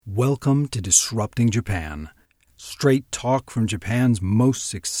Welcome to Disrupting Japan, straight talk from Japan's most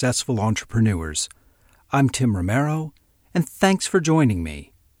successful entrepreneurs. I'm Tim Romero, and thanks for joining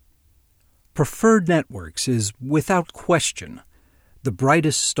me. Preferred Networks is, without question, the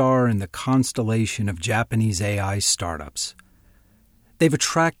brightest star in the constellation of Japanese AI startups. They've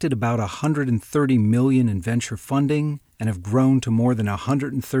attracted about $130 million in venture funding and have grown to more than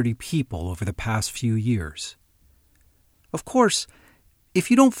 130 people over the past few years. Of course, if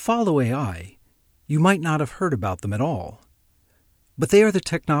you don't follow AI, you might not have heard about them at all. But they are the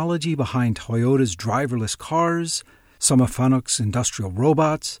technology behind Toyota's driverless cars, some of Fanuc's industrial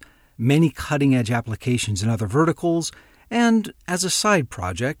robots, many cutting-edge applications in other verticals, and as a side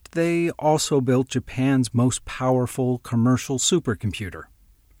project, they also built Japan's most powerful commercial supercomputer.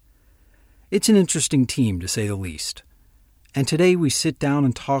 It's an interesting team, to say the least. And today we sit down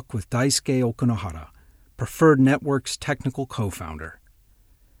and talk with Daisuke Okunohara, Preferred Networks' technical co-founder.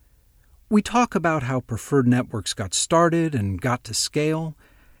 We talk about how Preferred Networks got started and got to scale,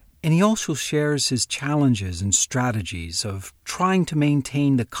 and he also shares his challenges and strategies of trying to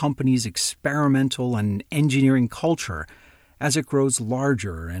maintain the company's experimental and engineering culture as it grows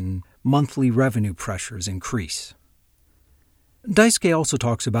larger and monthly revenue pressures increase. Daisuke also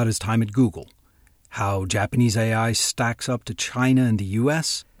talks about his time at Google, how Japanese AI stacks up to China and the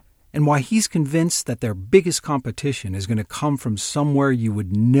US, and why he's convinced that their biggest competition is going to come from somewhere you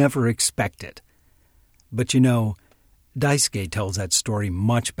would never expect it. But you know, Daisuke tells that story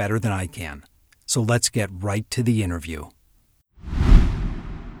much better than I can. So let's get right to the interview.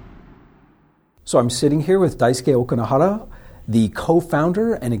 So I'm sitting here with Daisuke Okunohara, the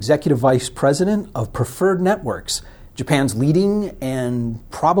co-founder and executive vice president of Preferred Networks, Japan's leading and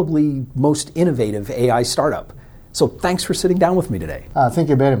probably most innovative AI startup. So thanks for sitting down with me today. Thank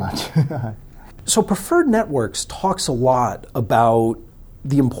you very much. So Preferred Networks talks a lot about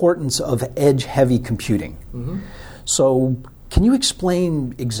the importance of edge-heavy computing. Mm-hmm. So can you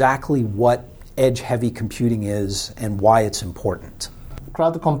explain exactly what edge-heavy computing is and why it's important?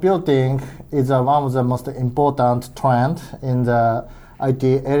 Cloud computing is one of the most important trends in the IT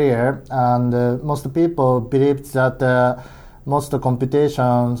area, and most people believe that most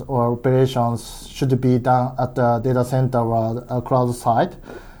computations or operations should be done at the data center or cloud site.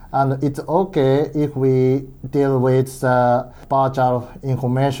 And it's okay if we deal with virtual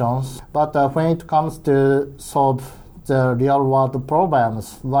information. But when it comes to solve the real-world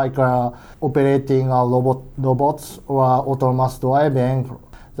problems, like operating robots or autonomous driving,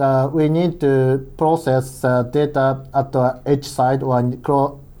 we need to process data at the edge side or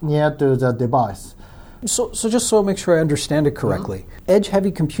near to the device. So just so I make sure I understand it correctly, edge-heavy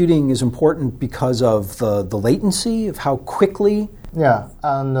computing is important because of the latency, of how quickly... Yeah,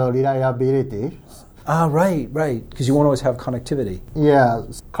 and reliability. Right, because you won't always have connectivity. Yeah,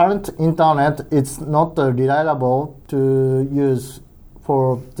 current internet is not reliable to use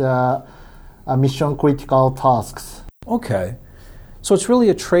for the mission-critical tasks. Okay, so it's really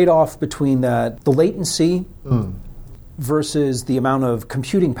a trade-off between the latency versus the amount of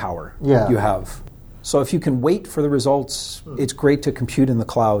computing power you have. So if you can wait for the results, it's great to compute in the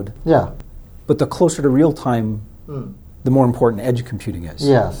cloud. Yeah. But the closer to real time, the more important edge computing is.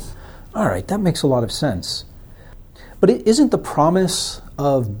 Yes. All right, that makes a lot of sense. But it isn't the promise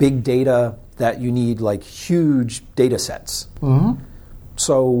of big data that you need like huge data sets. Mm-hmm.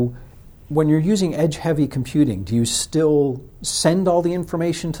 So when you're using edge-heavy computing, do you still send all the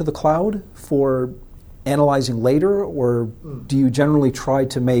information to the cloud for analyzing later, or do you generally try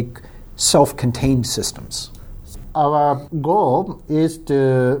to make self-contained systems? Our goal is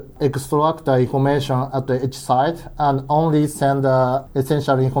to extract the information at the edge site and only send the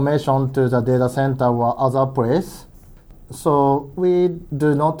essential information to the data center or other place. So we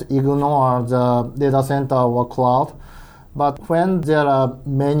do not ignore the data center or cloud. But when there are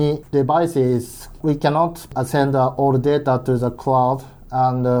many devices, we cannot send all data to the cloud,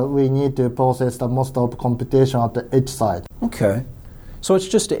 and we need to process the most of computation at the edge side. Okay. So it's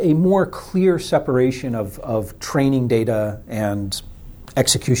just a more clear separation of training data and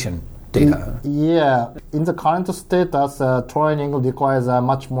execution data. Yeah. In the current status, training requires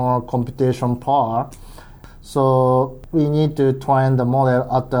much more computation power. So we need to train the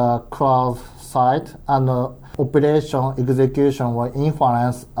model at the cloud side, and operation, execution, or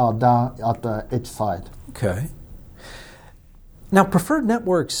inference are done at the edge side. Okay. Now, Preferred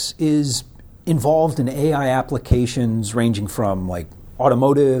Networks is involved in AI applications ranging from like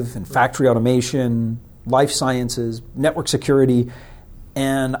automotive and factory automation, life sciences, network security,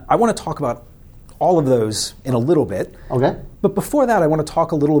 and I want to talk about all of those in a little bit. Okay. But before that, I want to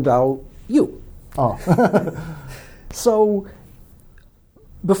talk a little about you. Oh. So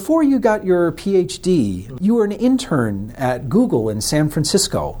Before you got your PhD, you were an intern at Google in San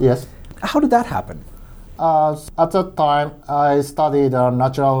Francisco. Yes. How did that happen? At that time, I studied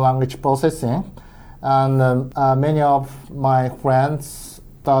natural language processing, and many of my friends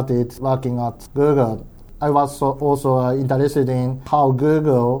started working at Google. I was also interested in how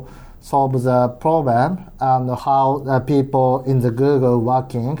Google solves the problem and how the people in the Google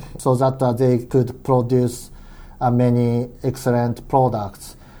working so that they could produce many excellent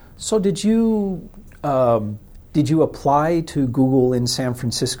products. So did you apply to Google in San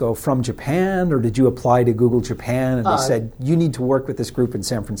Francisco from Japan, or did you apply to Google Japan and they said, you need to work with this group in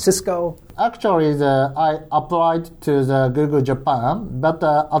San Francisco? Actually, I applied to the Google Japan, but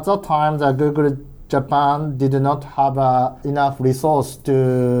at that time, the Google Japan did not have enough resource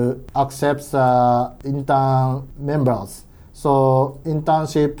to accept intern members. So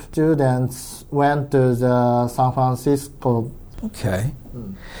internship students went to the San Francisco. Okay.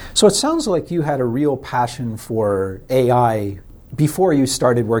 So it sounds like you had a real passion for AI before you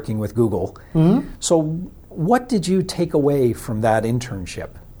started working with Google. Mm-hmm. So what did you take away from that internship?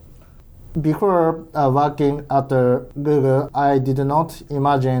 Before working at Google, I did not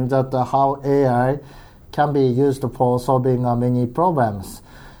imagine that how AI can be used for solving many problems.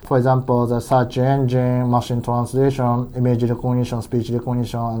 For example, the search engine, machine translation, image recognition, speech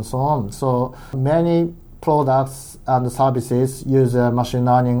recognition, and so on. So many products and services use machine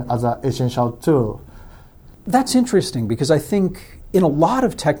learning as an essential tool. That's interesting because I think in a lot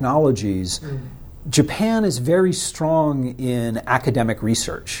of technologies, Japan is very strong in academic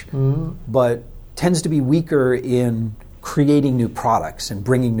research, but tends to be weaker in creating new products and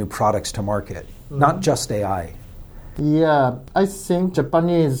bringing new products to market, not just AI. Yeah, I think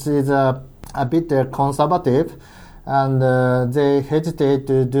Japanese is a bit conservative, and they hesitate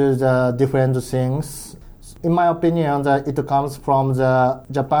to do the different things. In my opinion, it comes from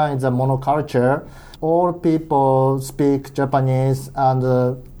Japan is a monoculture. All people speak Japanese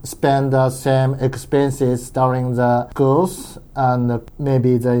and spend the same expenses during the schools and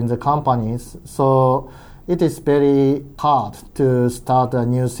maybe in the companies. So it is very hard to start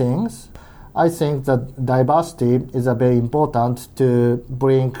new things. I think that diversity is very important to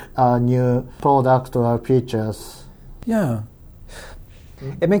bring a new product or features. Yeah.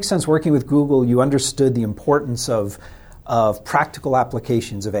 It makes sense. Working with Google, you understood the importance of practical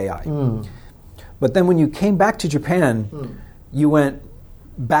applications of AI. But then when you came back to Japan, you went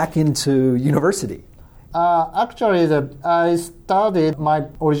back into university. Actually, I started my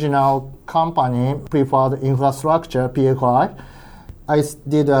original company, Preferred Infrastructure, PFI. I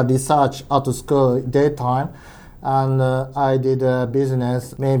did research at school daytime, and I did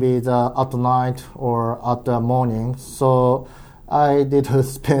business maybe at night or at the morning. So I did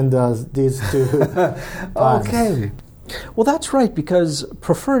spend these two times. Okay. Well, that's right, because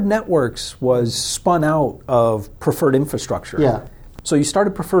Preferred Networks was spun out of Preferred Infrastructure. Yeah. So you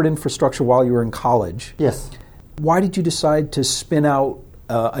started Preferred Infrastructure while you were in college. Yes. Why did you decide to spin out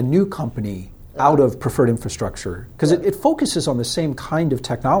a new company out of Preferred Infrastructure? Because it focuses on the same kind of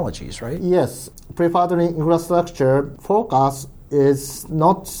technologies, right? Yes. Preferred Infrastructure focus is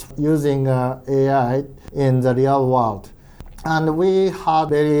not using AI in the real world. And we had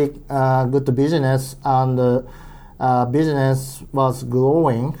very good business, and business was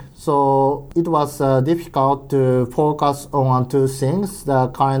growing. So it was difficult to focus on two things, the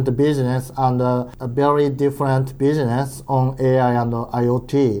current business and a very different business on AI and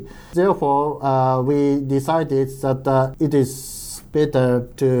IoT. Therefore, we decided that it is better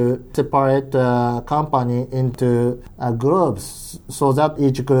to separate the company into groups so that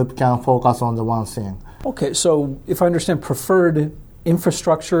each group can focus on the one thing. Okay, so if I understand, Preferred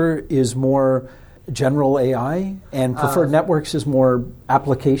Infrastructure is more general AI, and Preferred Networks is more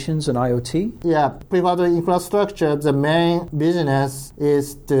applications and IoT? Yeah, Preferred Infrastructure, the main business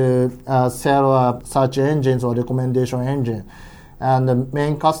is to sell search engines or recommendation engine. And the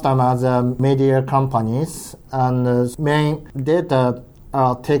main customers are media companies, and the main data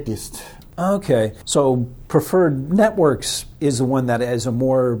are text. Okay, so Preferred Networks is the one that has a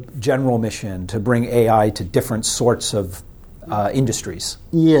more general mission to bring AI to different sorts of industries.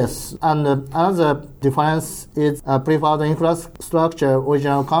 Yes, and another difference is Preferred Infrastructure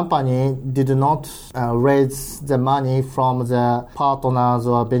original company did not raise the money from the partners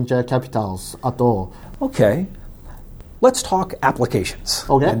or venture capitals at all. Okay, let's talk applications.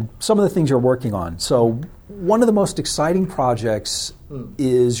 Okay. And some of the things you're working on. So one of the most exciting projects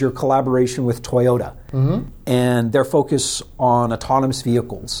is your collaboration with Toyota and their focus on autonomous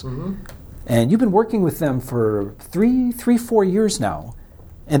vehicles. And you've been working with them for 4 years now.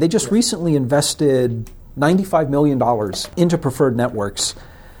 And they just recently invested $95 million into Preferred Networks.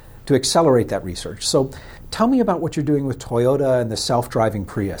 to accelerate that research. So tell me about what you're doing with Toyota and the self-driving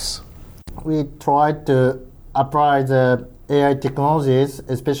Prius. We try to apply the AI technologies,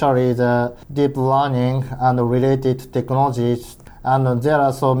 especially the deep learning and related technologies. And there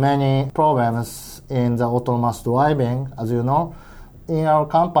are so many problems in the autonomous driving, as you know. In our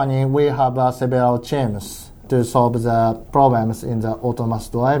company, we have several teams to solve the problems in the autonomous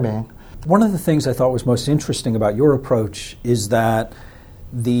driving. One of the things I thought was most interesting about your approach is that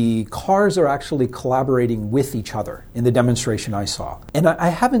the cars are actually collaborating with each other in the demonstration I saw. And I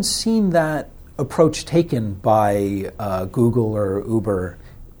haven't seen that approach taken by Google or Uber.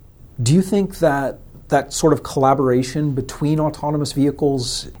 Do you think that that sort of collaboration between autonomous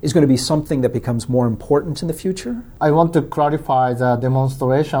vehicles is going to be something that becomes more important in the future? I want to clarify the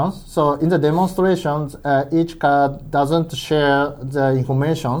demonstrations. So in the demonstrations, each car doesn't share the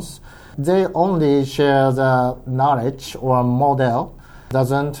informations. They only share the knowledge or model,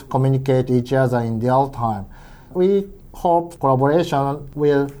 doesn't communicate each other in real time. We hope collaboration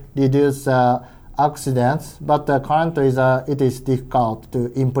will reduce accidents, but currently it is difficult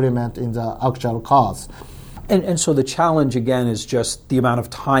to implement in the actual cars. And so the challenge, again, is just the amount of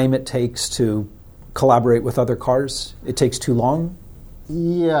time it takes to collaborate with other cars? It takes too long?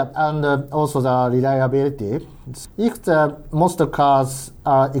 Yeah, and also the reliability. If most cars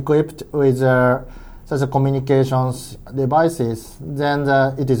are equipped with such communications devices, then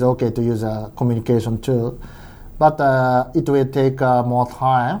it is okay to use a communication tool. But it will take more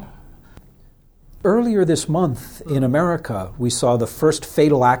time. Earlier this month in America, we saw the first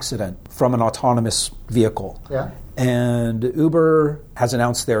fatal accident from an autonomous vehicle. Yeah. And Uber has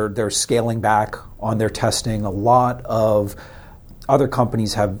announced they're scaling back on their testing. A lot of other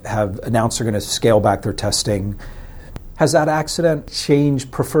companies have announced they're going to scale back their testing. Has that accident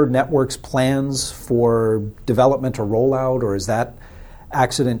changed Preferred Networks' plans for development or rollout, or has that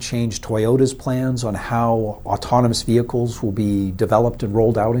accident changed Toyota's plans on how autonomous vehicles will be developed and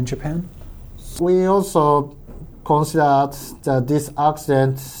rolled out in Japan? We also considered that this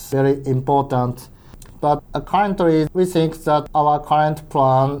accident is very important, but currently we think that our current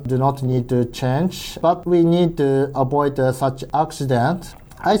plan do not need to change, but we need to avoid such accident.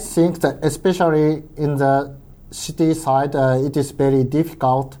 I think that especially in the city side, it is very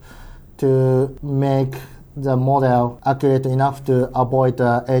difficult to make the model accurate enough to avoid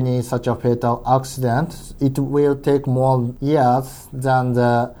any such a fatal accident. It will take more years than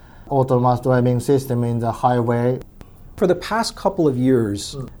the autonomous driving system in the highway. For the past couple of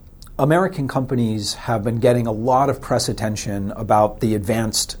years, American companies have been getting a lot of press attention about the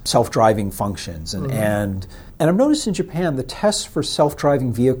advanced self-driving functions. And I've noticed in Japan, the tests for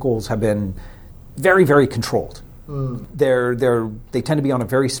self-driving vehicles have been very, very controlled. They tend to be on a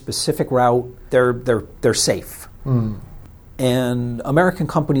very specific route. They're safe. And American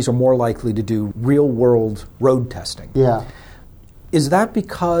companies are more likely to do real-world road testing. Yeah. Is that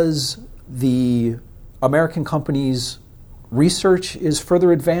because the American companies' research is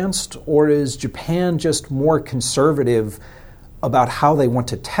further advanced, or is Japan just more conservative about how they want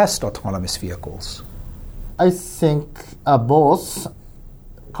to test autonomous vehicles? I think both.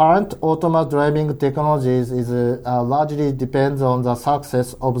 Current autonomous driving technologies is largely depends on the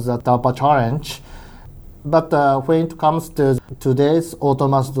success of the DARPA challenge. But when it comes to today's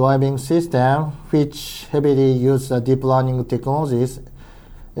autonomous driving system, which heavily use deep learning technologies,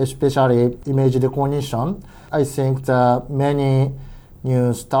 especially image recognition, I think that many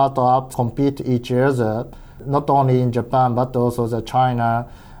new startups compete each other, not only in Japan, but also the China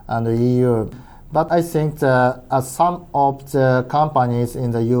and the EU. But I think that some of the companies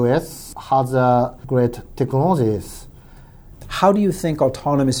in the US has great technologies. How do you think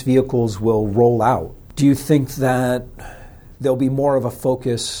autonomous vehicles will roll out? Do you think that there'll be more of a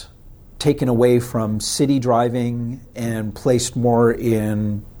focus taken away from city driving and placed more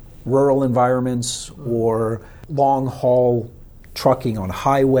in rural environments or long-haul trucking on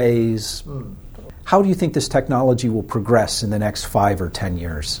highways? How do you think this technology will progress in the next 5 or 10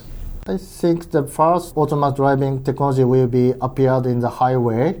 years? I think the first autonomous driving technology will be appeared in the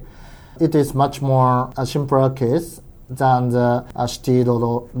highway. It is much more a simpler case than the city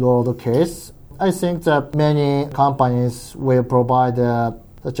road case. I think that many companies will provide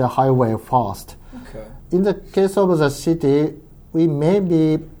such a highway first. Okay. In the case of the city, we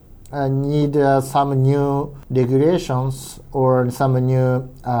maybe need some new regulations or some new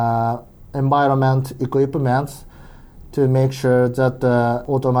environment equipment to make sure that the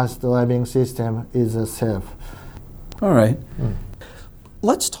autonomous driving system is safe. All right.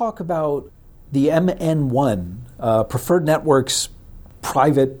 Let's talk about the MN1, Preferred Networks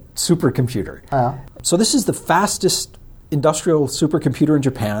private supercomputer. So this is the fastest industrial supercomputer in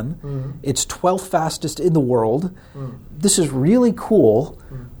Japan. It's 12th fastest in the world. This is really cool,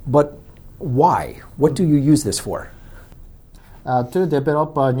 but why? What do you use this for? To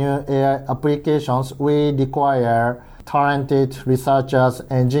develop new AI applications, we require talented researchers,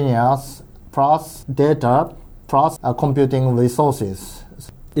 engineers, plus data, plus computing resources.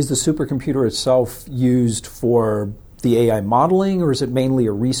 Is the supercomputer itself used for the AI modeling, or is it mainly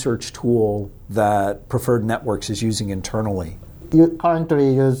a research tool that Preferred Networks is using internally? You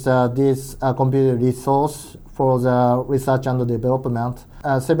currently use this computer resource for the research and development.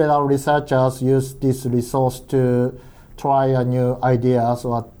 Several researchers use this resource to try new ideas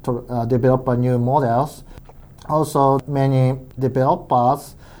or to develop new models. Also, many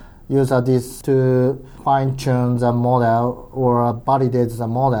developers use this to fine-tune the model or validate the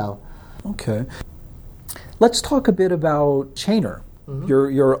model. Okay. Let's talk a bit about Chainer,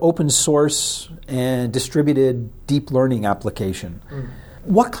 your open source and distributed deep learning application.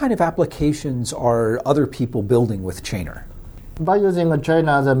 What kind of applications are other people building with Chainer? By using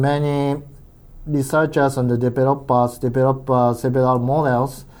Chainer, the many researchers and developers develop several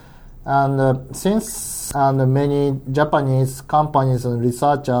models. And since many Japanese companies and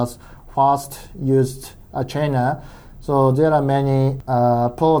researchers first used Chainer, so there are many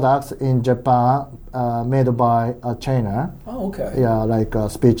products in Japan made by Chainer. Oh, okay. Yeah, like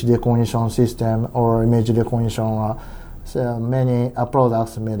speech recognition system or image recognition. So many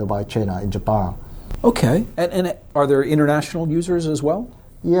products made by Chainer in Japan. Okay. And are there international users as well?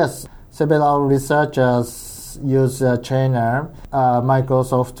 Yes, several researchers use Chainer.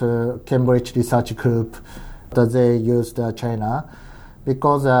 Microsoft Cambridge Research Group, they use the Chainer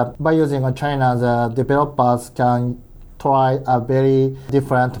because by using Chainer, the developers can try a very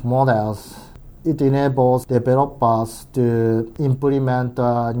different models. It enables developers to implement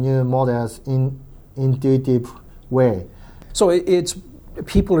new models in intuitive way. So it's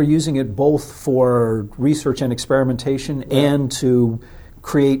people are using it both for research and experimentation and to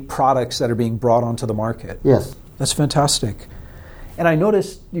create products that are being brought onto the market. Yes. That's fantastic. And I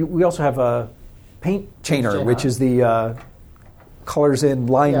noticed we also have a paint chainer, which is the colors in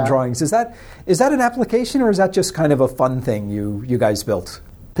line drawings. Is that an application, or is that just kind of a fun thing you guys built?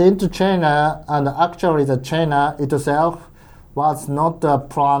 Paint Chainer, and actually the Chainer itself was not a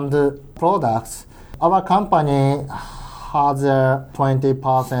planned product. Our company has a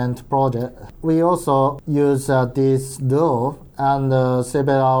 20% project. We also use this tool, and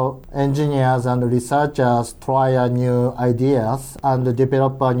several engineers and researchers try new ideas and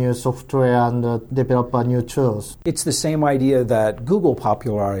develop a new software and develop new tools. It's the same idea that Google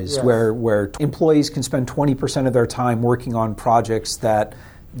popularized, where employees can spend 20% of their time working on projects that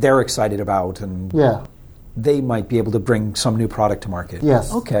they're excited about, and they might be able to bring some new product to market.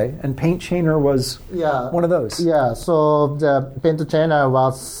 Yes. Okay. And Paint Chainer was one of those. Yeah. So the Paint Chainer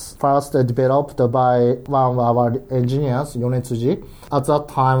was first developed by one of our engineers, Yonetsuji. At that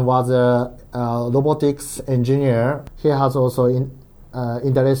time was a robotics engineer. He has also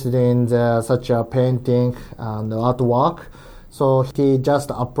interested in such a painting and artwork. So he just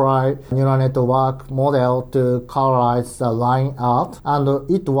applied neural network model to colorize the line art,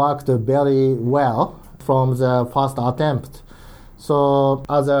 and it worked very well from the first attempt. So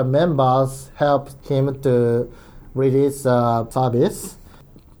other members helped him to release the service.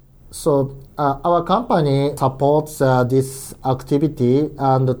 So our company supports this activity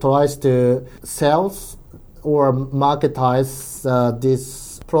and tries to sell or marketize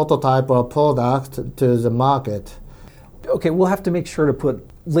this prototype or product to the market. Okay, we'll have to make sure to put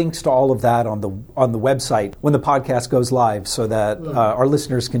links to all of that on the website when the podcast goes live, so that our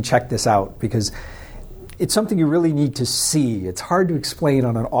listeners can check this out, because it's something you really need to see. It's hard to explain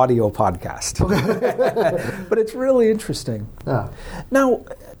on an audio podcast, but it's really interesting. Yeah. Now,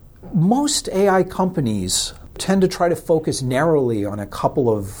 most AI companies tend to try to focus narrowly on a couple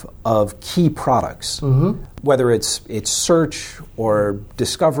of key products, whether it's search or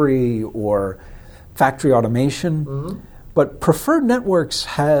discovery or factory automation. But Preferred Networks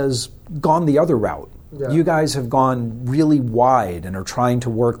has gone the other route. Yeah. You guys have gone really wide and are trying to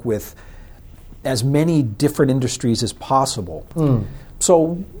work with as many different industries as possible.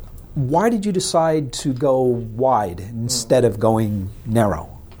 So why did you decide to go wide instead of going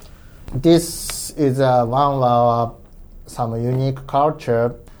narrow? This is one of our some unique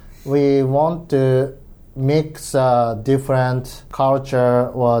culture. We want to mix different culture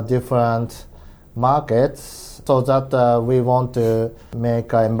or different markets, so that we want to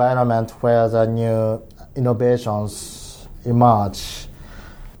make an environment where the new innovations emerge.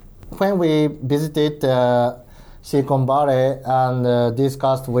 When we visited Silicon Valley and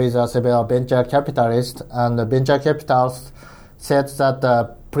discussed with several venture capitalists, and the venture capitalists said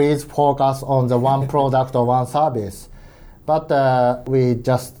that please focus on the one product or one service. But we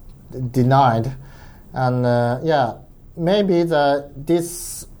just denied. And maybe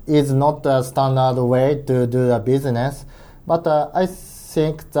this is not the standard way to do the business. But I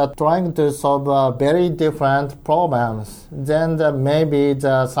think that trying to solve very different problems, then maybe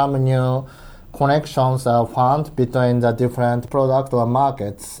some new connections are found between the different product or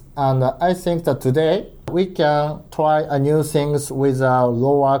markets. And I think that today we can try new things with a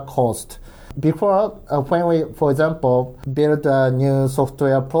lower cost. Before, when we, for example, build a new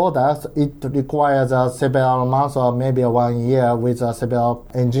software product, it requires several months or maybe 1 year with several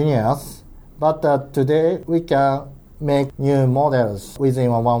engineers. But today we can make new models within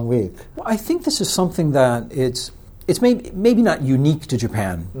 1 week. Well, I think this is something that it's maybe not unique to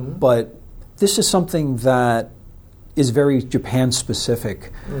Japan, but this is something that is very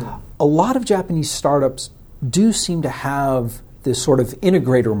Japan-specific. A lot of Japanese startups do seem to have this sort of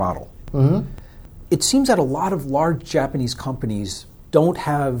integrator model. It seems that a lot of large Japanese companies don't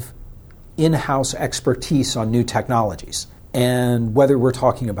have in-house expertise on new technologies. And whether we're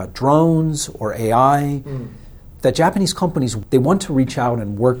talking about drones or AI, that Japanese companies, they want to reach out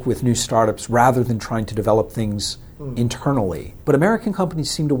and work with new startups rather than trying to develop things internally. But American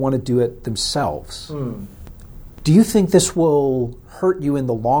companies seem to want to do it themselves. Do you think this will hurt you in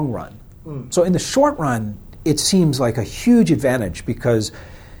the long run? So in the short run, it seems like a huge advantage because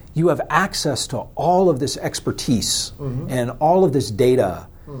you have access to all of this expertise and all of this data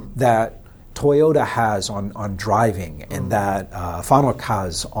that Toyota has on driving and that Fanuc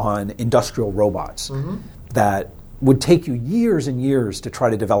has on industrial robots that would take you years and years to try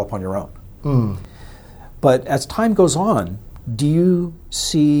to develop on your own. But as time goes on, do you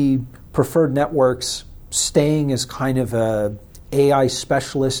see Preferred Networks staying as kind of a AI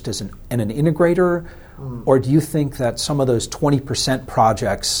specialist and an integrator? Or do you think that some of those 20%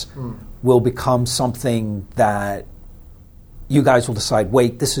 projects will become something that you guys will decide,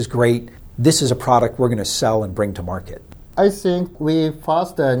 wait, this is great, this is a product we're going to sell and bring to market? I think we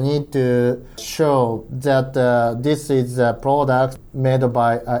first need to show that this is a product made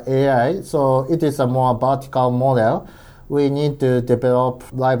by AI, so it is a more vertical model. We need to develop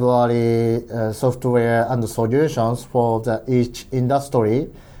library, software, and solutions for each industry.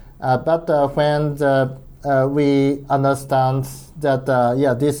 But when we understand that,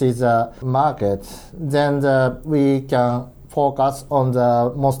 this is a market, then we can focus on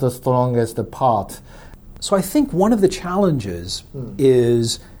the most strongest part. So I think one of the challenges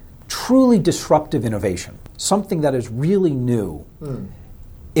is truly disruptive innovation, something that is really new.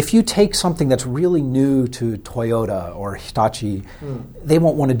 If you take something that's really new to Toyota or Hitachi, they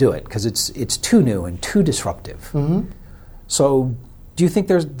won't want to do it because it's too new and too disruptive. So do you think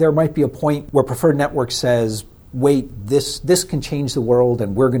there might be a point where Preferred Network says, wait, this can change the world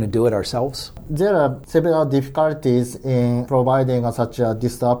and we're going to do it ourselves? There are several difficulties in providing such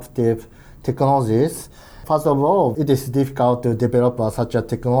disruptive technologies. First of all, it is difficult to develop such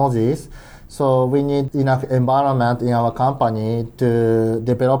technologies. So we need enough environment in our company to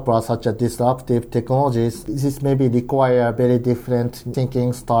develop such disruptive technologies. This maybe require very different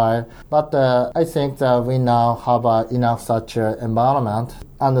thinking style. But I think that we now have enough such environment.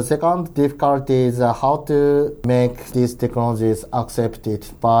 And the second difficulty is how to make these technologies accepted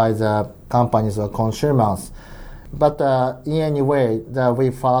by the companies or consumers. But in any way, we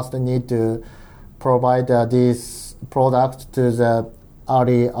first need to provide this product to the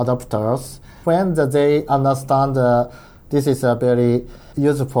early adopters. When they understand this is very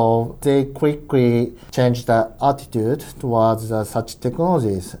useful, they quickly change the attitude towards such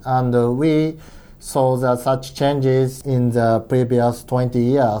technologies. And we saw such changes in the previous 20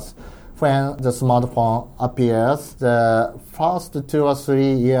 years. When the smartphone appears, the first 2 or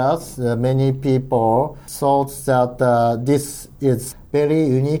 3 years, many people thought that this is very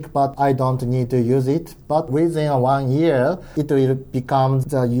unique, but I don't need to use it. But within 1 year, it will become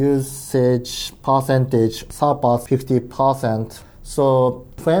the usage percentage surpass 50%. So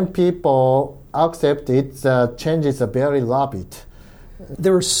when people accept it, the changes are very rapid.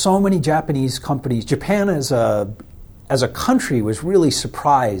 There are so many Japanese companies. Japan as a country was really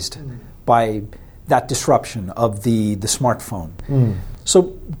surprised by that disruption of the smartphone.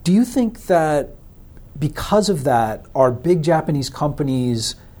 So do you think that because of that, are big Japanese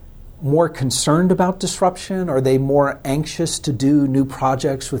companies more concerned about disruption? Are they more anxious to do new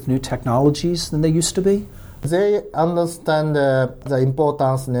projects with new technologies than they used to be? They understand the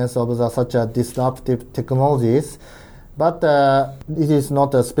importance of such disruptive technologies, But it is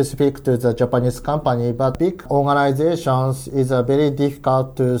not specific to the Japanese company, but big organizations is very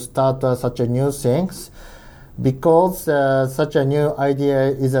difficult to start such a new things because such a new idea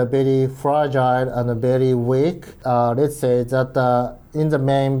is very fragile and very weak. Let's say that in the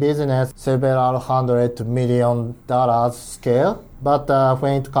main business, several $100 million scale, but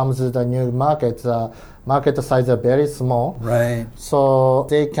when it comes to the new market, the market size is very small. Right. So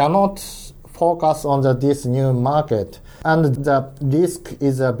they cannot focus on this new market, and the risk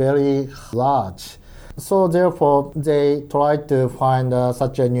is very large. So therefore, they try to find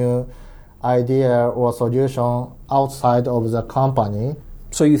such a new idea or solution outside of the company.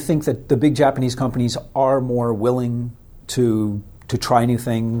 So you think that the big Japanese companies are more willing to try new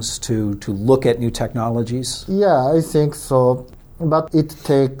things, to look at new technologies? Yeah, I think so. But it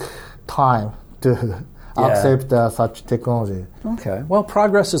takes time to accept such technology. Okay. Well,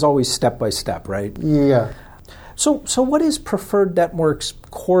 progress is always step by step, right? Yeah. So what is Preferred Network's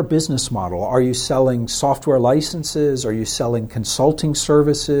core business model? Are you selling software licenses? Are you selling consulting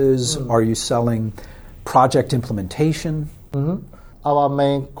services? Are you selling project implementation? Mm-hmm. Our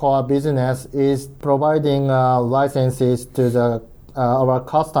main core business is providing licenses to our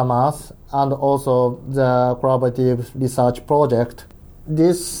customers and also the collaborative research project.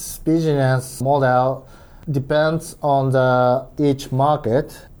 This business model depends on each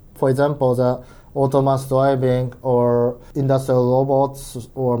market. For example, the autonomous driving or industrial robots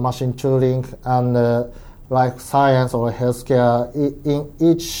or machine tooling and like science or healthcare. In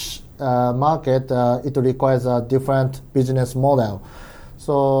each market, it requires a different business model.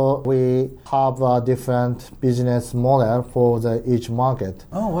 So we have a different business model for each market.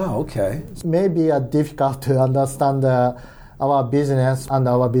 Oh, wow, okay. It may be difficult to understand our business and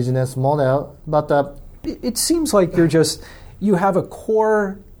our business model, but it seems like you have a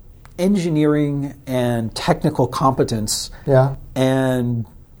core engineering and technical competence, and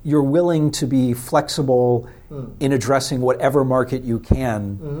you're willing to be flexible in addressing whatever market you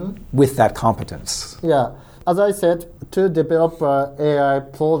can with that competence. Yeah. As I said, to develop AI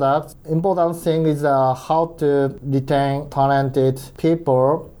products, important thing is how to retain talented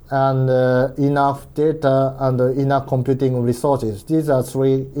people and enough data and enough computing resources. These are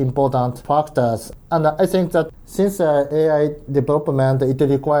three important factors. And I think that since AI development, it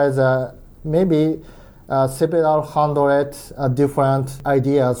requires maybe several hundred different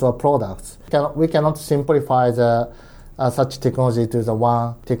ideas or products. We cannot simplify such technology to the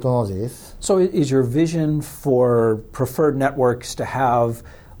one technologies. So is your vision for Preferred Networks to have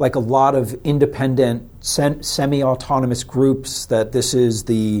like a lot of independent semi-autonomous groups, that this is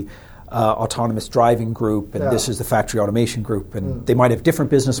the autonomous driving group and this is the factory automation group, and they might have different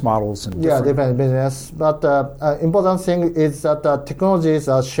business models? And different business. But important thing is that technologies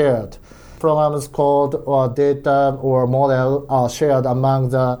are shared. Programs code or data or model are shared among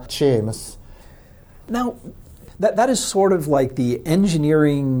the teams. Now, that is sort of like the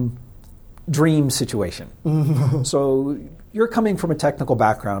engineering dream situation. So you're coming from a technical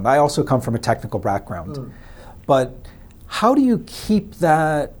background. I also come from a technical background. But how do you keep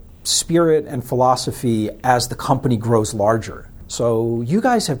that spirit and philosophy as the company grows larger? So you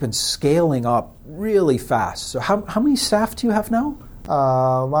guys have been scaling up really fast. So how many staff do you have now?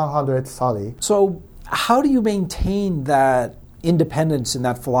 130. So how do you maintain that independence and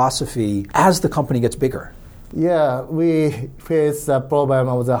that philosophy as the company gets bigger? Yeah, we face the problem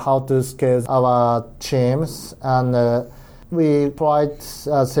of how to scale our teams, and we tried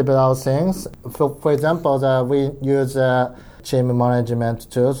several things. For example, we use team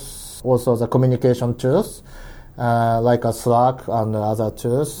management tools, also the communication tools, like Slack and other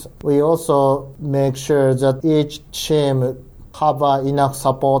tools. We also make sure that each team have enough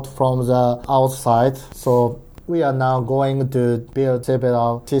support from the outside. So we are now going to build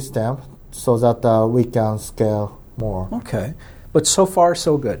several systems so that we can scale more. Okay. But so far,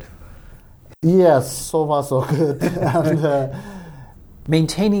 so good. Yes, so far, so good. And,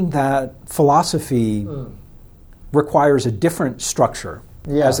 maintaining that philosophy requires a different structure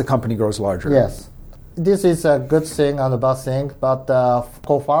as the company grows larger. Yes. This is a good thing and a bad thing, but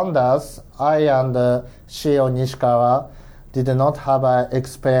co-founders, I and CEO Nishikawa, did not have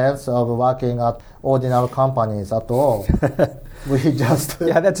experience of working at ordinary companies at all. We just...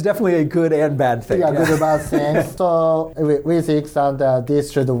 that's definitely a good and bad thing. Good and bad thing. So we think that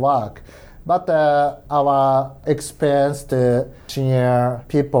this should work. But our experienced senior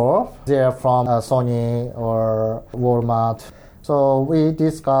people, they're from Sony or Walmart. So we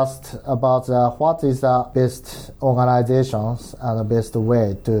discussed about what is the best organizations and the best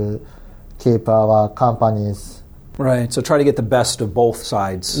way to keep our companies. Right, so try to get the best of both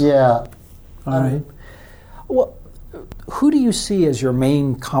sides. Yeah. All right. Well, who do you see as your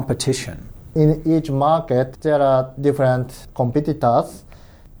main competition? In each market, there are different competitors.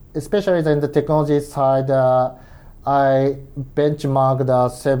 Especially in the technology side, I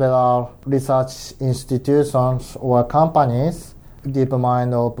benchmarked several research institutions or companies,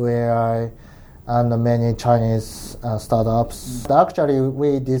 DeepMind, OpenAI, and many Chinese startups. Actually,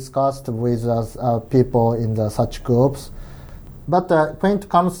 we discussed with people in such groups. But when it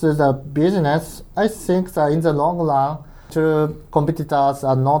comes to the business, I think that in the long run, two competitors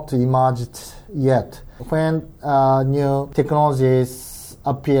are not emerged yet. When new technologies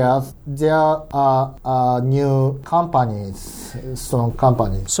appear, there are new companies, strong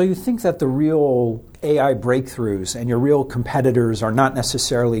companies. So you think that the real AI breakthroughs and your real competitors are not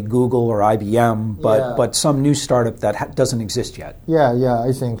necessarily Google or IBM, but some new startup that doesn't exist yet? Yeah,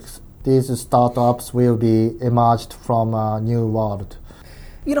 I think these startups will be emerged from a new world.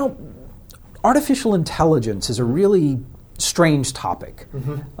 You know, artificial intelligence is a really strange topic.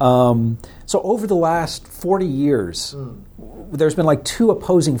 So over the last 40 years, there's been like two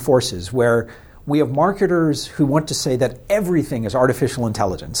opposing forces where we have marketers who want to say that everything is artificial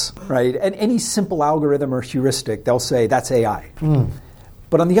intelligence, right? And any simple algorithm or heuristic, they'll say that's AI.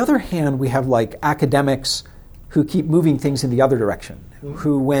 But on the other hand, we have like academics who keep moving things in the other direction,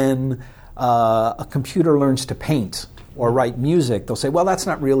 who when a computer learns to paint or write music, they'll say, well, that's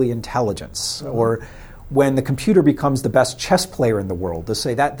not really intelligence. Or when the computer becomes the best chess player in the world, they'll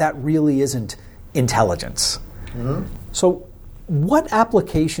say that really isn't intelligence. So what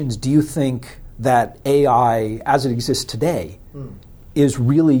applications do you think that AI, as it exists today, is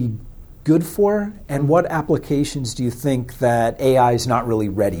really good for? And what applications do you think that AI is not really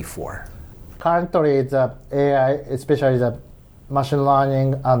ready for? Currently, the AI, especially the machine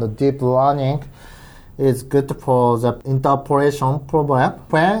learning and deep learning, is good for the interpolation problem.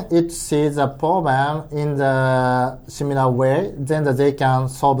 When it sees a problem in the similar way, then they can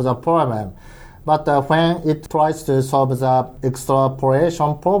solve the problem. But when it tries to solve the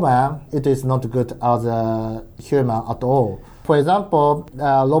extrapolation problem, it is not good as a human at all. For example,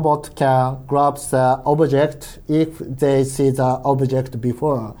 a robot can grab the object if they see the object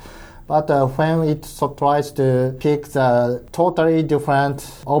before. But when it tries to pick the totally different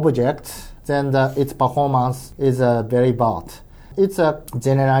object, then its performance is very bad. It's a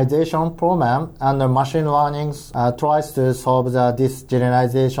generalization problem, and machine learning tries to solve this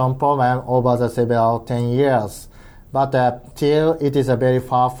generalization problem over the several 10 years. But still, it is very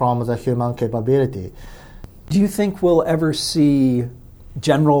far from the human capability. Do you think we'll ever see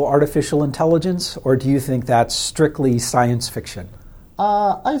general artificial intelligence, or do you think that's strictly science fiction?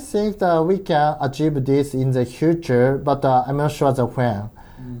 I think that we can achieve this in the future, but I'm not sure the when.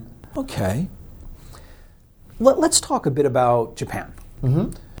 Okay. Let's talk a bit about Japan.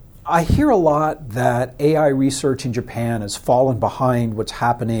 I hear a lot that AI research in Japan has fallen behind what's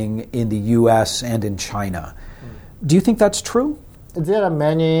happening in the US and in China. Do you think that's true? There are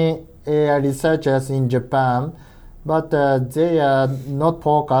many AI researchers in Japan, but they are not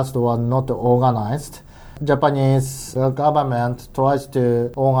focused or not organized. Japanese government tries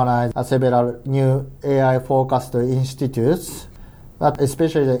to organize several new AI-focused institutes, but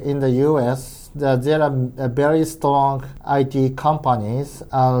especially in the US, there are very strong IT companies,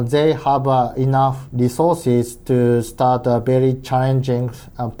 and they have enough resources to start a very challenging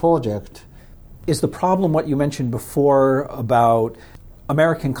project. Is the problem what you mentioned before about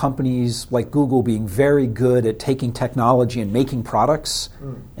American companies like Google being very good at taking technology and making products,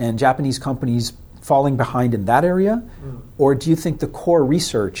 and Japanese companies falling behind in that area? Or do you think the core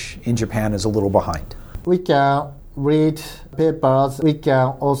research in Japan is a little behind? We can read papers. We can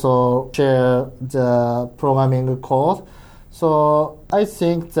also share the programming code. So I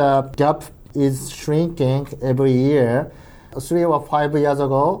think the gap is shrinking every year. 3 or 5 years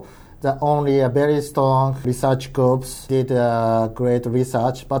ago, only a very strong research groups did great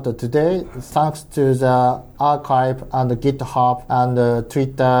research. But today, thanks to the archive and GitHub and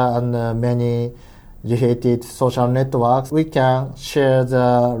Twitter and many related social networks, we can share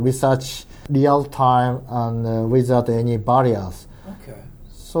the research real time and without any barriers. Okay.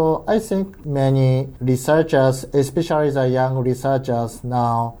 So I think many researchers, especially the young researchers,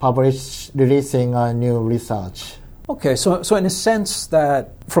 now releasing new research. Okay, so in a sense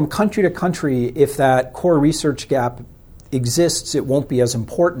that from country to country, if that core research gap exists, it won't be as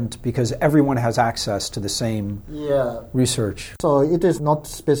important because everyone has access to the same research. So it is not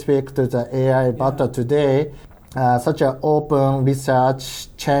specific to the AI, but today, such an open research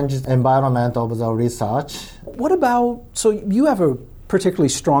changes the environment of the research. What about, so you have a particularly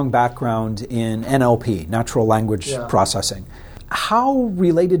strong background in NLP, natural language processing. How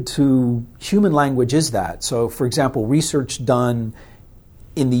related to human language is that? So, for example, research done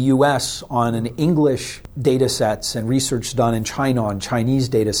in the US on an English data sets and research done in China on Chinese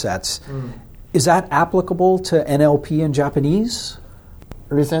data sets, is that applicable to NLP in Japanese?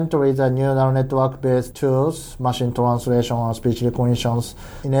 Recently, the neural network-based tools, machine translation or speech recognitions,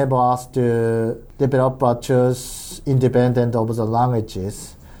 enable us to develop tools independent of the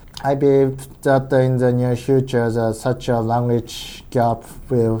languages. I believe that in the near future, such a language gap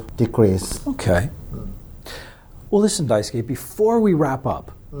will decrease. Okay. Well, listen, Daisuke, before we wrap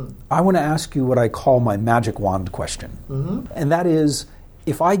up, I want to ask you what I call my magic wand question. And that is,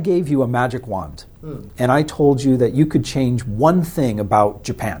 if I gave you a magic wand and I told you that you could change one thing about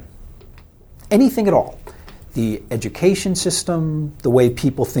Japan, anything at all, the education system, the way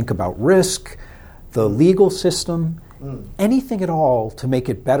people think about risk, the legal system, anything at all to make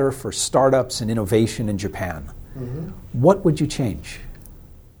it better for startups and innovation in Japan, what would you change?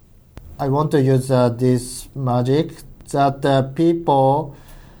 I want to use this magic that people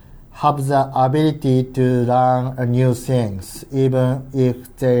have the ability to learn new things, even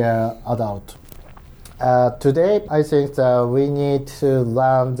if they are adult. Today, I think that we need to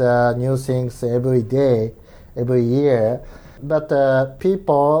learn the new things every day, every year. But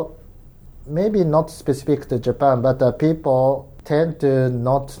people, maybe not specific to Japan, but people tend to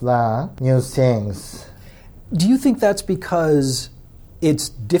not learn new things. Do you think that's because it's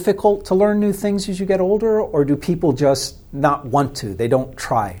difficult to learn new things as you get older, or do people just not want to? They don't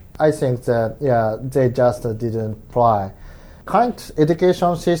try? I think that, they just didn't try. Current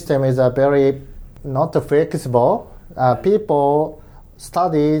education system is very not flexible. People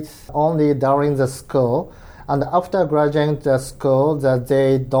studied only during the school, and after graduating the school, that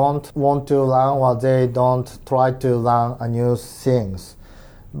they don't want to learn or they don't try to learn new things.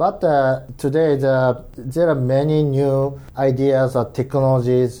 But today, there are many new ideas,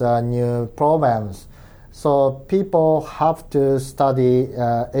 technologies, new problems. So people have to study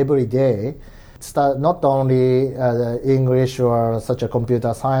every day, not only English or such a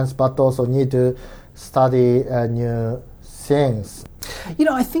computer science, but also need to study new things.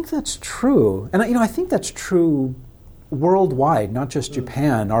 I think that's true. And, I think that's true worldwide, not just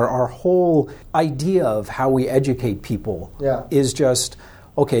Japan. Our whole idea of how we educate people is just,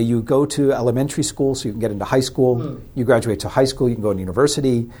 okay, you go to elementary school so you can get into high school. You graduate to high school, you can go to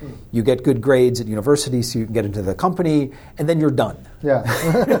university. You get good grades at university so you can get into the company, and then you're done. Yeah.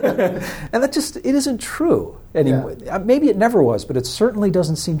 And that just, it isn't true anymore. Maybe it never was, but it certainly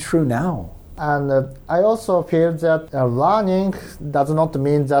doesn't seem true now. And I also feel that learning does not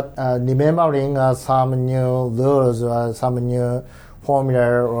mean that remembering some new rules or some new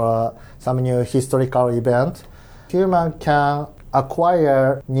formula or some new historical event. Human can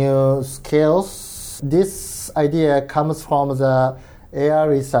acquire new skills. This idea comes from the AI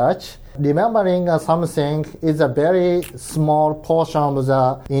research. Remembering something is a very small portion of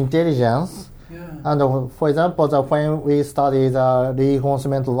the intelligence. And for example, when we study the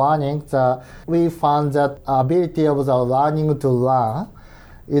reinforcement learning, we found that ability of the learning to learn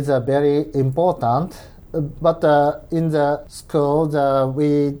is very important. But in the school,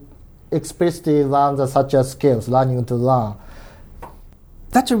 we explicitly learn such skills, learning to learn.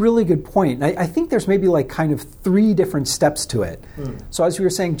 That's a really good point. I think there's maybe like kind of 3 different steps to it. So as we were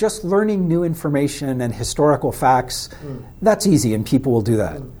saying, just learning new information and historical facts, that's easy and people will do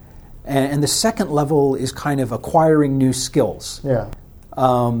that. And the second level is kind of acquiring new skills.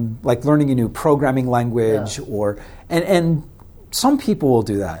 Like learning a new programming language and some people will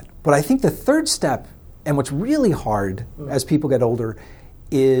do that. But I think the third step, and what's really hard as people get older,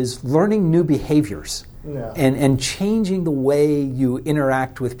 is learning new behaviors. And changing the way you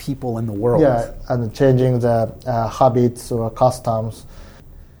interact with people in the world. And changing the habits or customs.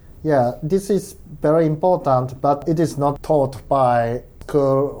 This is very important, but it is not taught by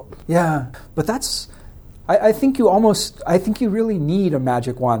school. But that's, I think you really need a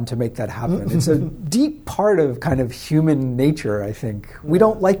magic wand to make that happen. It's a deep part of kind of human nature, I think. We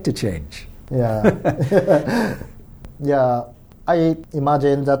don't like to change. I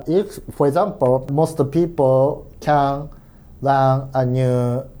imagine that if, for example, most people can learn a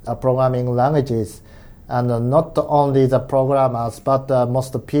new programming languages, and not only the programmers, but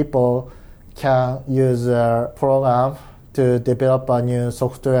most people can use a program to develop a new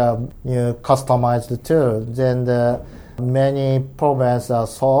software, new customized tool, then many problems are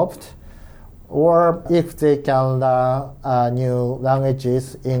solved. Or if they can learn new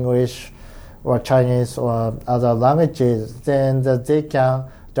languages, English, or Chinese or other languages, then they can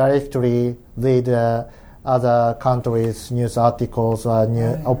directly read other countries' news articles or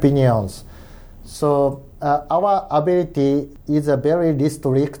new opinions. So our ability is very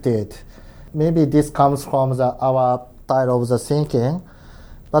restricted. Maybe this comes from our style of the thinking,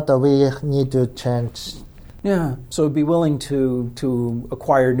 but we need to change. Yeah, so be willing to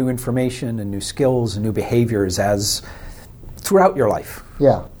acquire new information and new skills and new behaviors as throughout your life.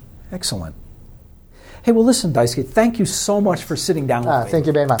 Yeah. Excellent. Hey, well, listen, Daisuke, thank you so much for sitting down with me. Thank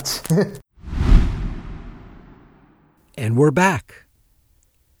you very much. And we're back.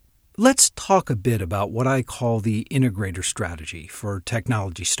 Let's talk a bit about what I call the integrator strategy for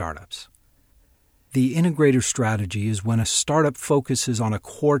technology startups. The integrator strategy is when a startup focuses on a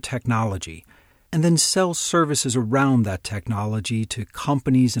core technology and then sells services around that technology to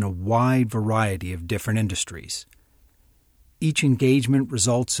companies in a wide variety of different industries. Each engagement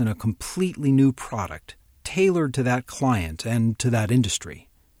results in a completely new product tailored to that client and to that industry.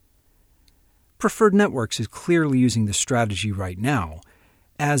 Preferred Networks is clearly using this strategy right now,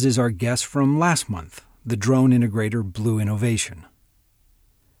 as is our guest from last month, the drone integrator Blue Innovation.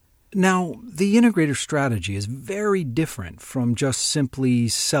 Now, the integrator strategy is very different from just simply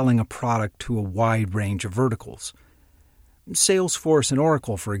selling a product to a wide range of verticals. Salesforce and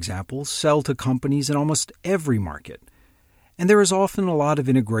Oracle, for example, sell to companies in almost every market, and there is often a lot of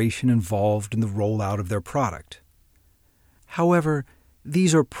integration involved in the rollout of their product. However,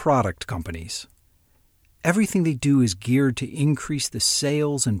 these are product companies. Everything they do is geared to increase the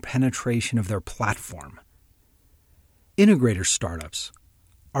sales and penetration of their platform. Integrator startups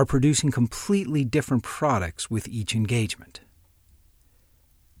are producing completely different products with each engagement.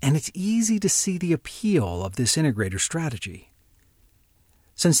 And it's easy to see the appeal of this integrator strategy.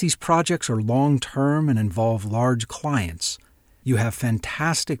 Since these projects are long-term and involve large clients, you have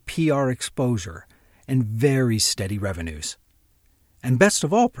fantastic PR exposure and very steady revenues. And best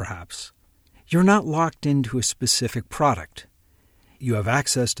of all, perhaps, you're not locked into a specific product. You have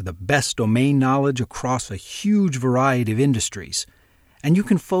access to the best domain knowledge across a huge variety of industries, and you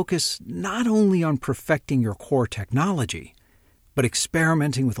can focus not only on perfecting your core technology, but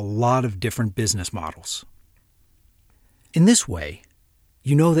experimenting with a lot of different business models. In this way,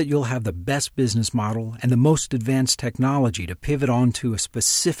 you know that you'll have the best business model and the most advanced technology to pivot onto a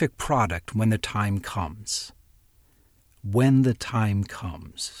specific product when the time comes. When the time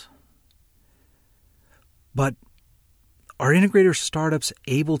comes. But are integrator startups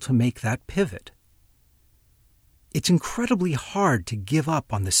able to make that pivot? It's incredibly hard to give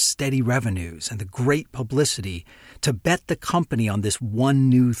up on the steady revenues and the great publicity to bet the company on this one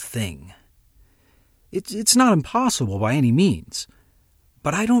new thing. It's not impossible by any means,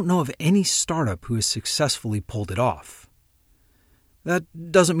 but I don't know of any startup who has successfully pulled it off. That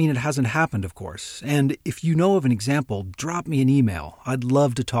doesn't mean it hasn't happened, of course, and if you know of an example, drop me an email. I'd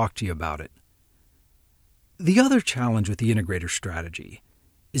love to talk to you about it. The other challenge with the integrator strategy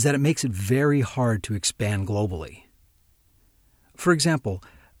is that it makes it very hard to expand globally. For example,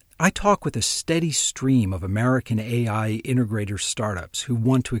 I talk with a steady stream of American AI integrator startups who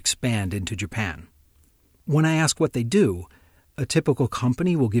want to expand into Japan. When I ask what they do, a typical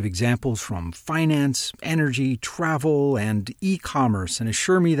company will give examples from finance, energy, travel, and e-commerce and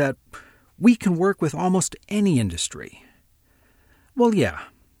assure me that we can work with almost any industry. Well, yeah,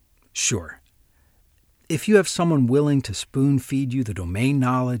 sure. If you have someone willing to spoon-feed you the domain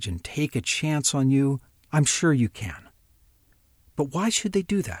knowledge and take a chance on you, I'm sure you can. But why should they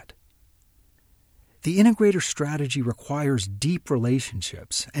do that? The integrator strategy requires deep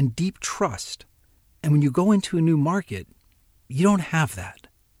relationships and deep trust, and when you go into a new market, you don't have that.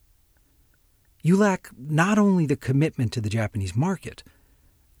 You lack not only the commitment to the Japanese market,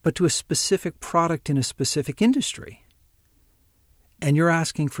 but to a specific product in a specific industry. And you're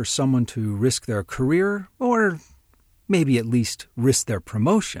asking for someone to risk their career, or maybe at least risk their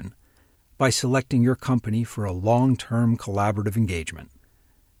promotion, by selecting your company for a long-term collaborative engagement.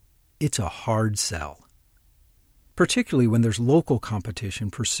 It's a hard sell, particularly when there's local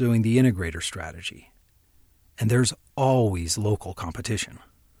competition pursuing the integrator strategy. And there's always local competition.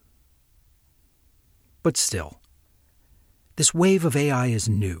 But still, this wave of AI is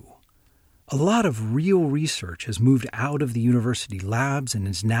new. A lot of real research has moved out of the university labs and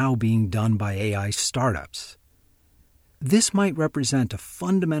is now being done by AI startups. This might represent a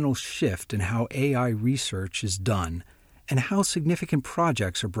fundamental shift in how AI research is done and how significant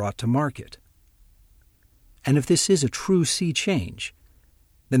projects are brought to market. And if this is a true sea change,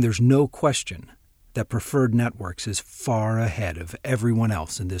 then there's no question that Preferred Networks is far ahead of everyone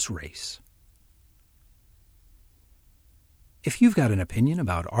else in this race. If you've got an opinion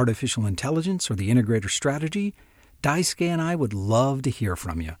about artificial intelligence or the integrator strategy, Daisuke and I would love to hear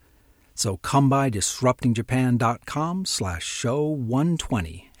from you. So come by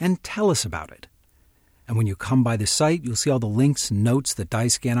disruptingjapan.com/show120 and tell us about it. And when you come by the site, you'll see all the links and notes that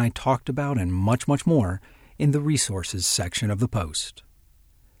Daisuke and I talked about and much, much more in the resources section of the post.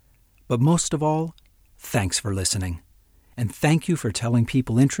 But most of all, thanks for listening. And thank you for telling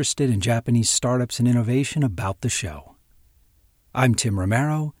people interested in Japanese startups and innovation about the show. I'm Tim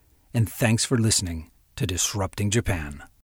Romero, and thanks for listening to Disrupting Japan.